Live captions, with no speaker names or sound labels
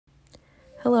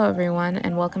Hello everyone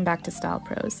and welcome back to Style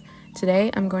Pros. Today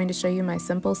I'm going to show you my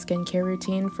simple skincare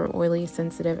routine for oily,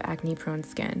 sensitive, acne-prone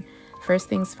skin. First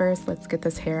things first, let's get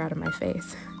this hair out of my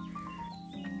face.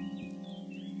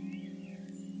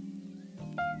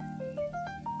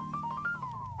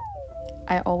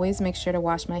 I always make sure to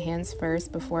wash my hands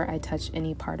first before I touch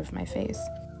any part of my face.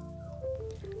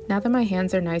 Now that my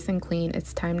hands are nice and clean,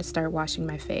 it's time to start washing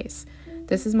my face.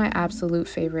 This is my absolute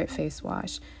favorite face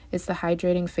wash. It's the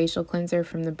Hydrating Facial Cleanser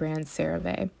from the brand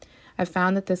CeraVe. I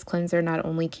found that this cleanser not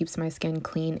only keeps my skin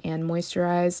clean and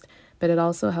moisturized, but it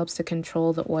also helps to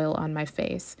control the oil on my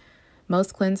face.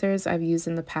 Most cleansers I've used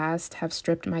in the past have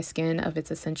stripped my skin of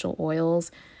its essential oils,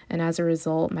 and as a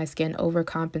result, my skin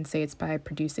overcompensates by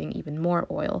producing even more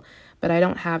oil, but I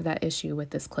don't have that issue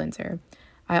with this cleanser.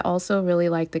 I also really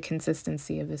like the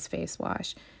consistency of this face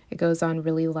wash. It goes on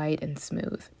really light and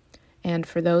smooth. And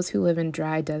for those who live in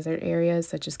dry desert areas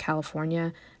such as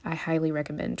California, I highly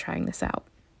recommend trying this out.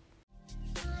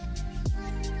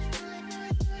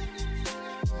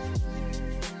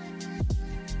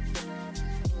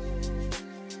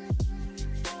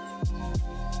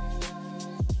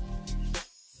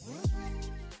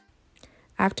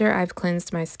 After I've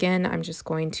cleansed my skin, I'm just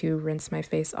going to rinse my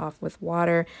face off with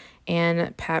water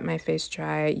and pat my face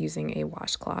dry using a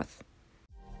washcloth.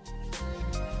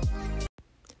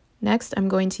 Next, I'm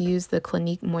going to use the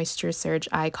Clinique Moisture Surge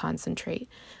Eye Concentrate.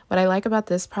 What I like about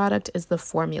this product is the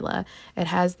formula. It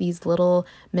has these little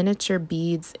miniature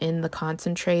beads in the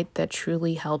concentrate that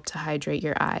truly help to hydrate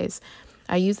your eyes.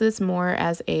 I use this more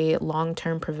as a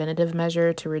long-term preventative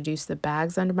measure to reduce the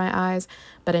bags under my eyes,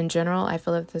 but in general, I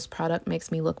feel that this product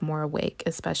makes me look more awake,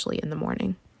 especially in the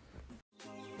morning.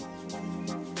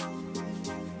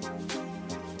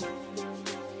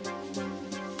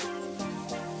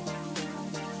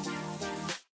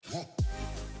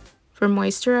 For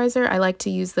moisturizer, I like to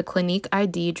use the Clinique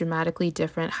ID Dramatically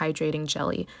Different Hydrating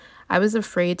Jelly. I was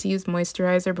afraid to use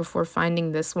moisturizer before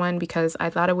finding this one because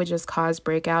I thought it would just cause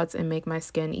breakouts and make my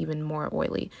skin even more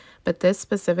oily. But this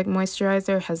specific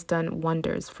moisturizer has done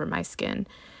wonders for my skin.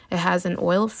 It has an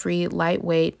oil-free,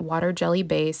 lightweight water jelly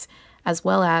base, as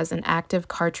well as an active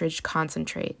cartridge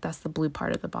concentrate, that's the blue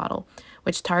part of the bottle,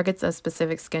 which targets a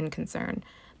specific skin concern.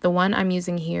 The one I'm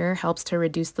using here helps to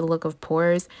reduce the look of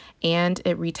pores, and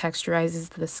it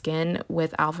retexturizes the skin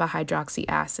with alpha hydroxy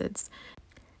acids.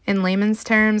 In layman's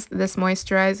terms, this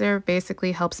moisturizer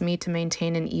basically helps me to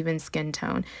maintain an even skin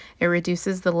tone. It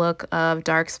reduces the look of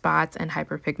dark spots and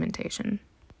hyperpigmentation.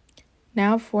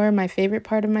 Now for my favorite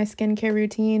part of my skincare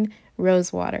routine,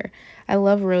 Rosewater. I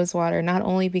love Rosewater not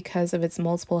only because of its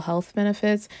multiple health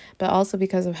benefits, but also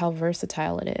because of how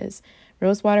versatile it is.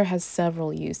 Rosewater has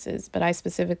several uses, but I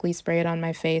specifically spray it on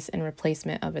my face in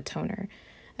replacement of a toner.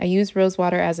 I use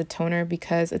Rosewater as a toner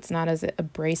because it's not as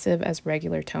abrasive as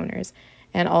regular toners.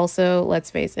 And also,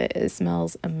 let's face it, it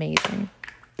smells amazing.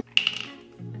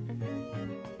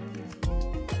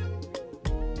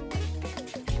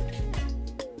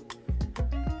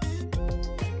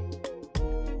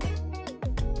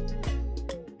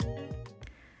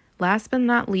 Last but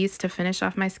not least, to finish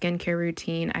off my skincare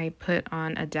routine, I put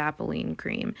on Adapalene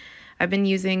cream. I've been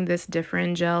using this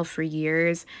Differin gel for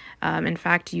years. In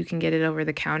fact, you can get it over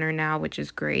the counter now, which is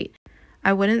great.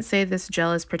 I wouldn't say this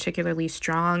gel is particularly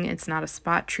strong. It's not a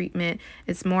spot treatment.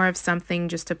 It's more of something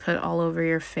just to put all over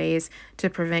your face to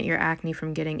prevent your acne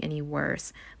from getting any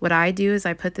worse. What I do is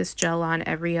I put this gel on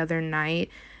every other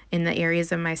night in the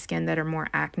areas of my skin that are more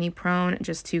acne prone,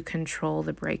 just to control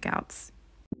the breakouts.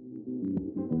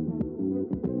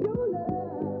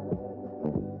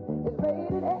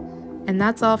 And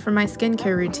that's all for my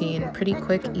skincare routine. Pretty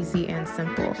quick, easy, and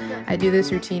simple. I do this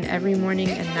routine every morning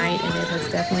and night, and it has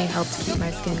definitely helped to keep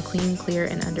my skin clean, clear,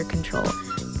 and under control.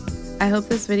 I hope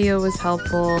this video was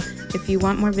helpful. If you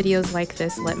want more videos like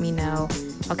this, let me know.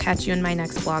 I'll catch you in my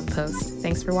next blog post.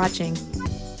 Thanks for watching.